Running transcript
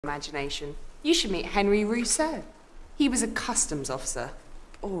imagination, you should meet Henri Rousseau. He was a customs officer,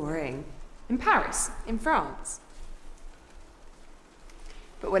 in Paris, in France.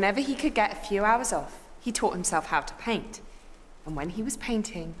 But whenever he could get a few hours off, he taught himself how to paint. And when he was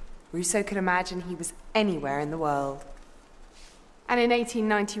painting, Rousseau could imagine he was anywhere in the world. And in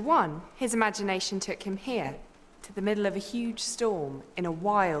 1891, his imagination took him here, to the middle of a huge storm in a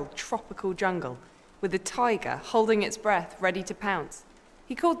wild, tropical jungle, with a tiger holding its breath, ready to pounce.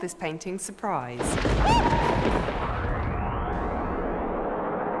 He called this painting Surprise.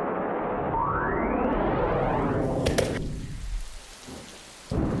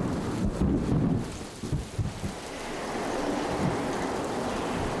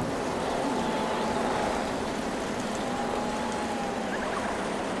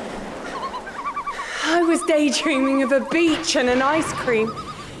 I was daydreaming of a beach and an ice cream,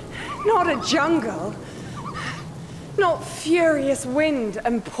 not a jungle. Not furious wind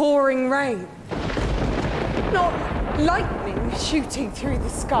and pouring rain. Not lightning shooting through the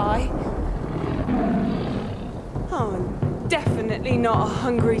sky. Oh, and definitely not a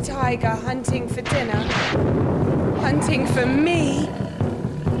hungry tiger hunting for dinner. Hunting for me.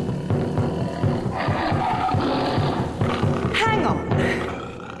 Hang on.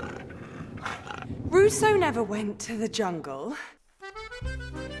 Rousseau never went to the jungle.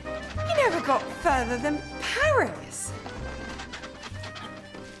 He never got further than Paris.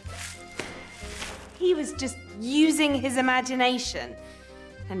 He was just using his imagination,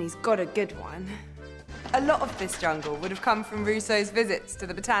 and he's got a good one. A lot of this jungle would have come from Rousseau's visits to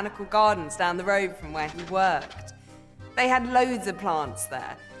the botanical gardens down the road from where he worked. They had loads of plants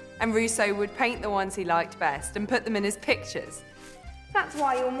there, and Rousseau would paint the ones he liked best and put them in his pictures. That's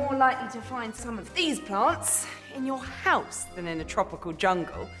why you're more likely to find some of these plants in your house than in a tropical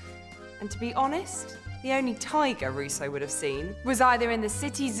jungle. And to be honest, the only tiger Rousseau would have seen was either in the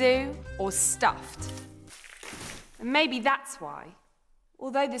city zoo or stuffed. And maybe that's why,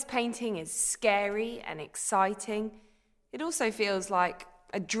 although this painting is scary and exciting, it also feels like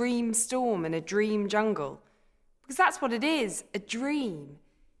a dream storm in a dream jungle. Because that's what it is, a dream.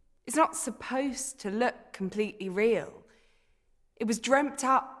 It's not supposed to look completely real. It was dreamt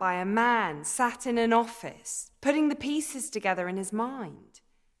up by a man sat in an office, putting the pieces together in his mind.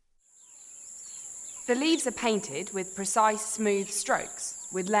 The leaves are painted with precise, smooth strokes,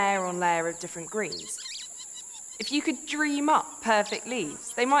 with layer on layer of different greens. If you could dream up perfect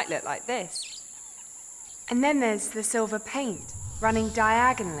leaves, they might look like this. And then there's the silver paint, running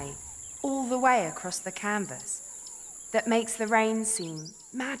diagonally all the way across the canvas, that makes the rain seem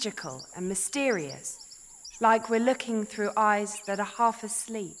magical and mysterious, like we're looking through eyes that are half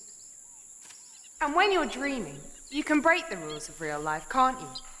asleep. And when you're dreaming, you can break the rules of real life, can't you?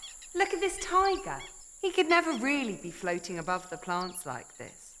 Look at this tiger. He could never really be floating above the plants like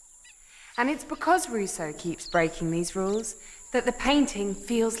this. And it's because Rousseau keeps breaking these rules that the painting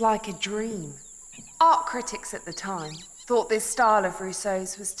feels like a dream. Art critics at the time thought this style of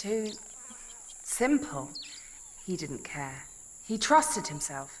Rousseau's was too simple. He didn't care. He trusted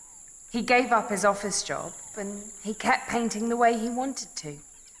himself. He gave up his office job and he kept painting the way he wanted to.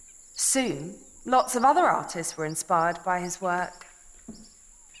 Soon, lots of other artists were inspired by his work.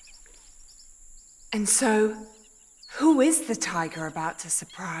 And so, who is the tiger about to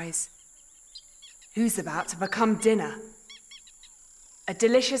surprise? Who's about to become dinner? A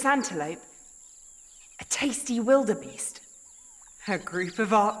delicious antelope? A tasty wildebeest? A group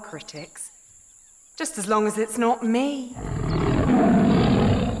of art critics? Just as long as it's not me.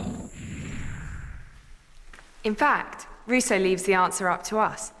 In fact, Rousseau leaves the answer up to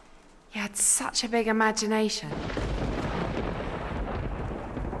us. He had such a big imagination.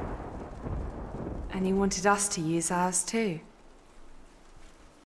 And he wanted us to use ours too.